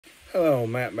Hello,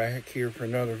 Matt back here for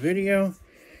another video.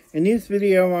 In this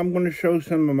video, I'm going to show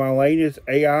some of my latest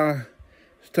AI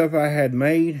stuff I had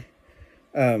made.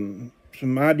 Some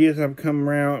ideas I've come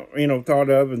around, thought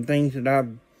of, and things that I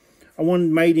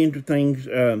wanted made into things.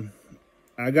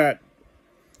 I got,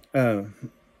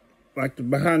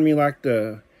 behind me, like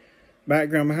the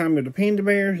background behind me, the panda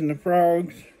bears and the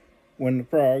frogs. A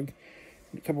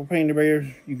couple panda bears,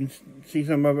 you can see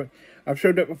some of it. I've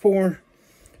showed that before,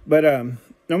 but I'm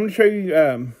going to show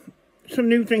you some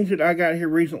new things that I got here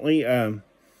recently. The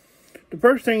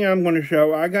first thing I'm going to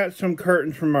show, I got some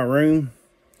curtains from my room.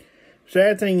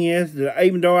 Sad thing is that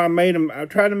even though I made them, I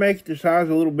tried to make the size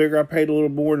a little bigger. I paid a little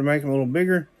more to make them a little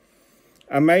bigger.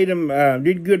 I made them,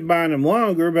 did good buying them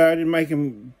longer, but I didn't make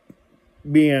them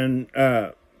being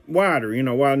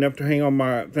wider, wide enough to hang on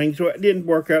my thing. So it didn't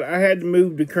work out. I had to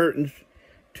move the curtains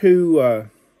to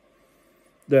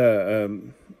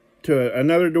to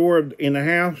another door in the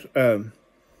house.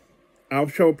 I'll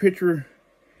show a picture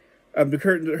of the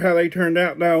curtains, how they turned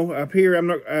out though. Up here,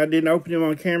 I didn't open them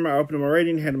on camera. I opened them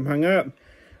already and had them hung up.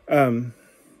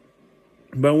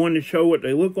 But I wanted to show what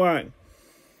they look like.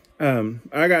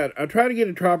 I tried to get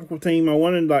a tropical theme. I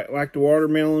wanted like the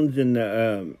watermelons and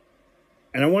the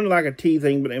and I wanted like a tea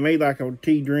thing, but they made like a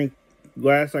tea drink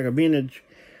glass, like a vintage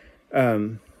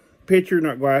pitcher,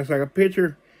 not glass, like a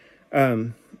pitcher.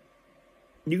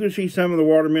 You can see some of the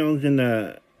watermelons in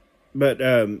the, but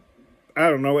I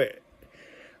don't know.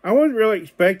 I wasn't really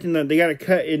expecting that they got a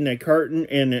cut in the curtain,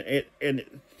 and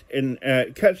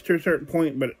it cuts to a certain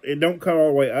point, but it don't cut all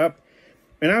the way up.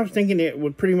 And I was thinking it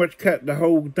would pretty much cut the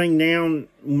whole thing down,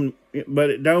 but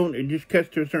it don't. It just cuts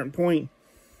to a certain point.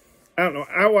 I don't know.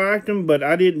 I liked them, but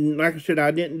I didn't. Like I said,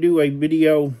 I didn't do a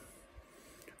video.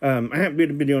 I haven't did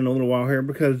a video in a little while here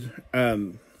because I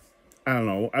don't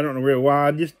know. I don't know really why.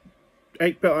 I just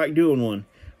felt like doing one.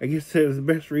 I guess that was the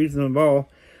best reason of all.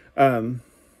 I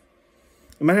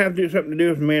might have to do something to do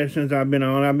with the medicines I've been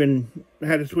on.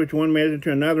 Had to switch one medicine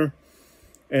to another,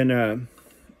 and I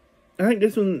think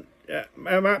this one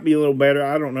might be a little better.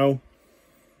 I don't know.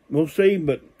 We'll see,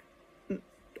 but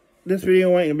this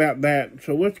video ain't about that.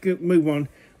 So let's move on.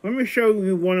 Let me show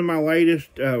you one of my latest,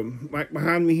 like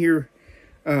behind me here.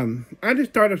 I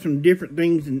just thought of some different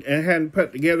things and hadn't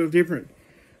put together different.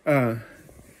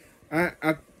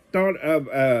 I thought of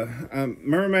a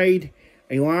mermaid,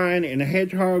 a lion, and a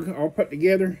hedgehog all put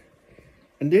together.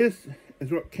 And this is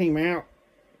what came out.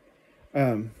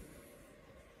 Well,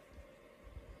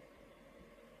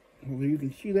 you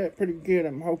can see that pretty good,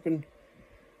 I'm hoping.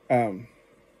 With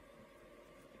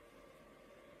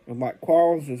like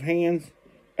claws as hands.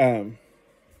 I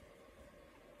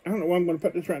don't know where I'm going to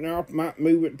put this right now. I might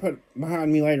move it and put it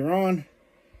behind me later on.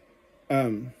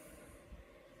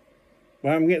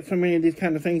 But I'm getting so many of these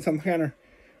kind of things, I'm kind of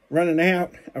running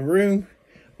out of room.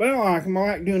 But I like them. I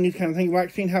like doing these kind of things. I like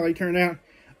seeing how they turn out.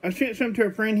 I sent some to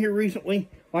a friend here recently,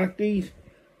 like these.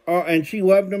 And she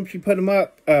loved them. She put them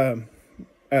up on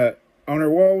her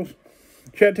walls.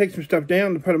 She had to take some stuff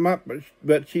down to put them up,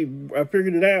 but she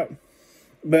figured it out.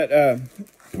 But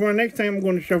for my next thing, I'm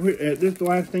going to show this is the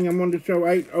last thing I wanted to show.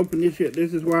 I ain't opened this yet.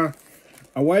 This is why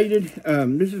I waited.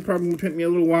 This is probably going to take me a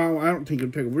little while. I don't think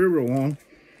it'll take real long.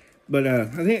 But I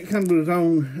think it comes with its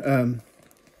own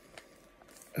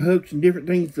hooks and different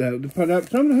things to put up.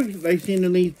 Some of the hooks that they send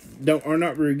in these are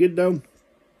not very good though.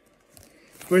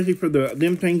 Especially for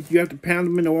them things you have to pound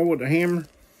them in the wall with a hammer.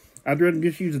 I'd rather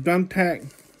just use a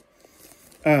thumbtack.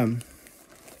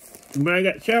 But I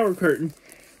got shower curtain.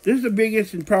 This is the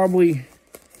biggest and probably,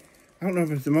 I don't know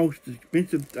if it's the most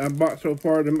expensive I've bought so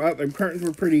far. The curtains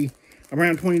were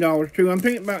around $20 too. I'm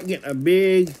thinking about getting a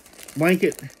big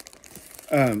blanket.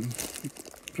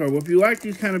 So if you like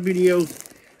these kind of videos,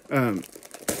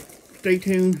 stay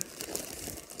tuned.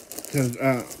 Because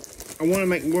I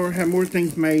want to have more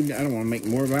things made. I don't want to make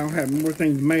more, but I'll have more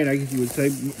things made, I guess you would say,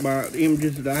 by the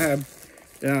images that I have,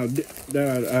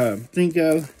 that I think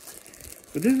of.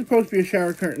 But this is supposed to be a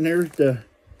shower curtain. There's the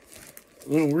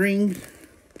little rings.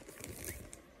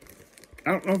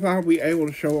 I don't know if I'll be able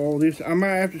to show all this. I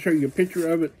might have to show you a picture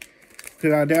of it,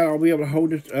 because I doubt I'll be able to hold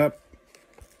this up.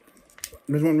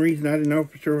 There's one reason I didn't know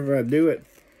for sure if I'd do it.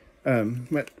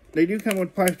 But they do come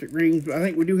with plastic rings, but I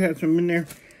think we do have some in there.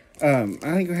 I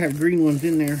think I have green ones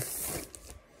in there.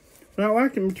 But I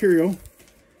like the material.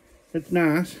 It's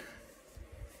nice.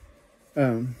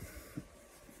 That's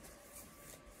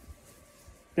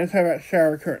how that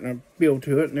shower curtain I built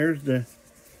to it. And there's the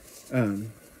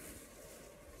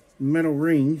metal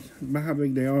rings, about how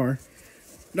big they are.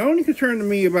 The only concern to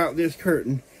me about this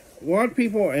curtain, a lot of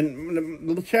people,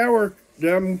 and the shower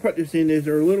that I'm going to put this in is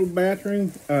their little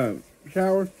bathroom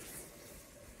shower.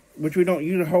 which we don't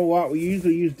use a whole lot. We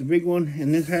usually use the big one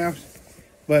in this house,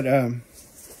 but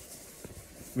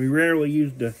we rarely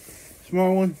use the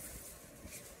small one.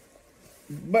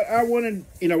 But I wanted,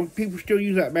 you know, people still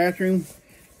use that bathroom,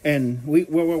 and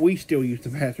we still use the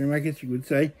bathroom, I guess you would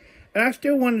say. And I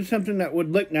still wanted something that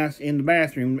would look nice in the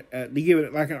bathroom, to give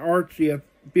it like an artsy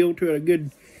feel to it, a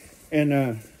good, and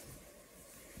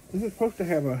this is supposed to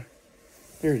have a,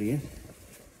 there it is,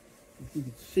 if you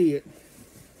can see it.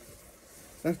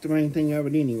 That's the main thing of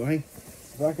it anyway.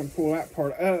 If I can pull that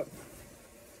part up.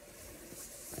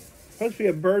 Supposed to be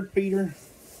a bird feeder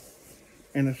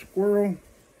and a squirrel.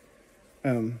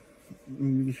 You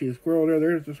can see the squirrel there.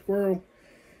 There's the squirrel.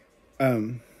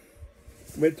 But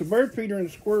it's a bird feeder and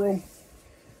a squirrel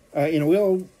in a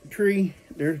willow tree.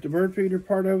 There's the bird feeder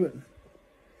part of it.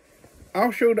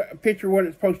 I'll show the picture what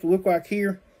it's supposed to look like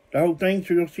here. The whole thing,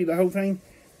 so you'll see the whole thing.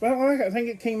 But I think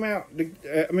it came out,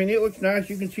 I mean, it looks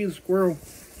nice. You can see the squirrel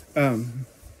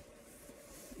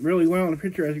really well in the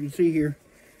picture, as you can see here.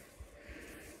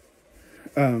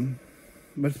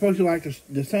 But it's supposed to like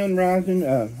the sun rising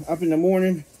up in the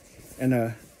morning, and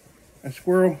a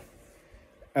squirrel,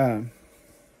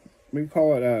 we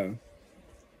call it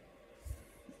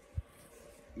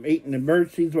eating the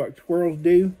bird seeds like squirrels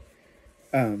do.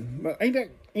 But ain't that,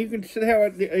 you can see how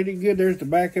it did good. There's the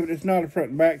back of it. It's not a front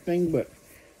and back thing, but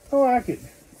I like it.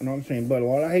 I know I'm saying but a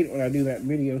lot. I hate it when I do that in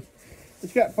videos.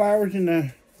 It's got flowers in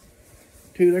the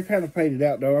too. They're kind of faded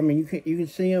out though. I mean, you can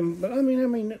see them, but I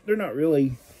mean they're not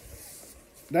really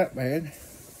that bad.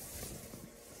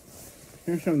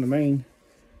 Here's some of the main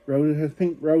roses. It has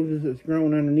pink roses that's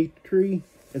growing underneath the tree.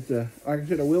 It's a, like I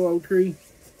said, a willow tree.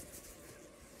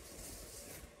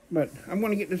 But I'm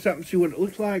going to get this up and see what it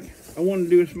looks like. I wanted to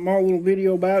do a small little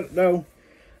video about it though.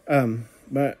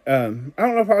 But I don't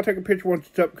know if I'll take a picture once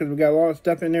it's up because we got a lot of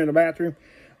stuff in there in the bathroom.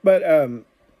 But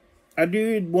I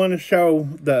did want to show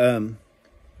the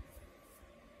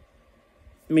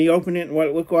me opening it and what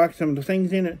it looked like, some of the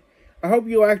things in it. I hope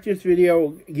you liked this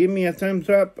video. Give me a thumbs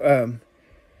up. Like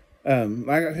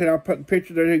I said, I'll put the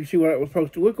picture there so you can see what it was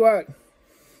supposed to look like.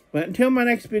 But until my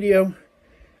next video,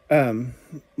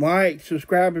 like,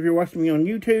 subscribe if you're watching me on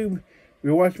YouTube. If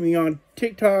you're watching me on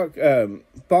TikTok,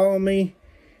 follow me.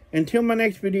 Until my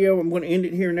next video, I'm going to end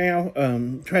it here now.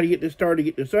 Try to get this started,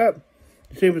 get this up.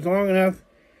 See if it's long enough.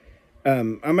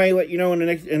 I may let you know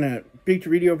in a future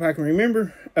video if I can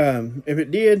remember. If it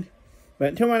did. But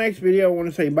until my next video, I want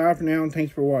to say bye for now and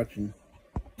thanks for watching.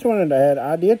 Just wanted to add,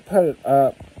 I did put it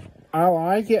up. I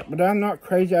like it, but I'm not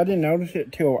crazy. I didn't notice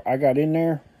it till I got in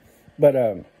there. But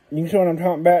you can see what I'm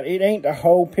talking about. It ain't the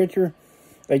whole picture.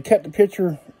 They cut the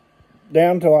picture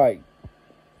down to like,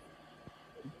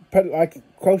 put it like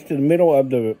close to the middle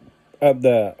of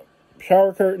the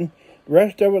shower curtain. The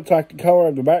rest of it's like the color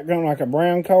of the background, like a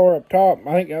brown color up top.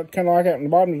 I think that's kind of like that on the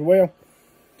bottom as well.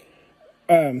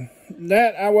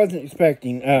 That I wasn't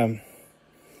expecting.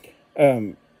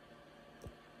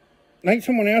 I think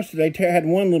someone else today had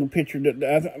one little picture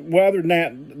that, well, other than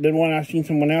that, the one I seen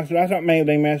someone else, that I thought maybe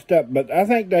they messed up, but I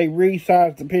think they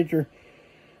resized the picture,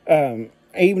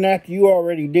 even after you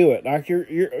already do it. Like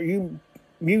you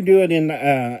do it in the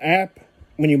app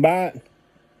when you buy it,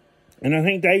 and I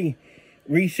think they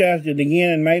resized it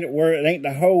again and made it where it ain't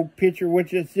the whole picture,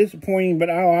 which is disappointing, but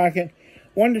I like it.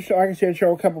 Wanted to, like I said,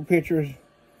 show a couple pictures